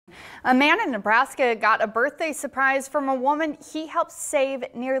A man in Nebraska got a birthday surprise from a woman he helped save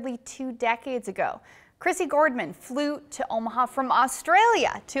nearly 2 decades ago. Chrissy Gordman flew to Omaha from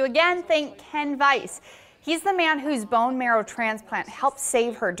Australia to again thank Ken Weiss. He's the man whose bone marrow transplant helped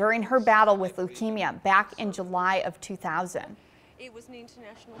save her during her battle with leukemia back in July of 2000. It was an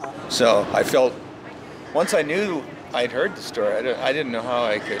international. So I felt, once I knew I'd heard the story, I didn't know how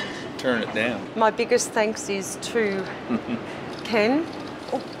I could turn it down. My biggest thanks is to Ken.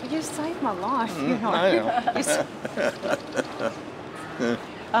 Oh, you saved my life. You know. I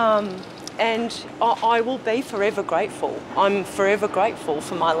know. And I will be forever grateful. I'm forever grateful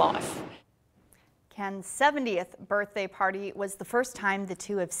for my life. Ken's 70th birthday party was the first time the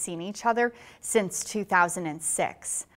two have seen each other since 2006.